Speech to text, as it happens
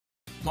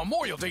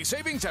Memorial Day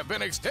savings have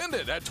been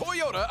extended at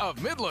Toyota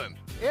of Midland.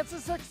 It's a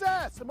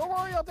success. The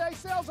Memorial Day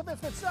sales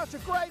event's been such a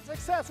great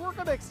success. We're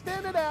going to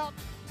extend it out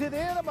to the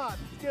end of the month.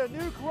 Get a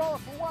new Corolla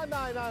for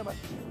 $199 a month.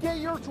 Get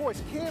your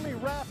choice. Camry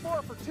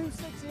RAV4 for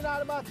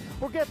 $269 a month.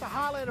 Or get the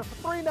Highlander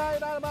for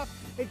 $399 a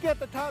month. And get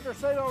the Tundra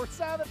save over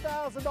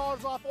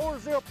 $7,000 off or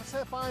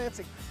 0%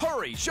 financing.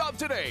 Hurry, shop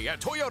today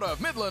at Toyota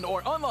of Midland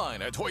or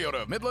online at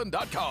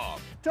toyotaofmidland.com.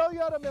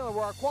 Toyota of Midland,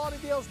 where our quality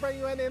deals bring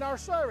you in and our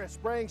service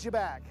brings you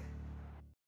back.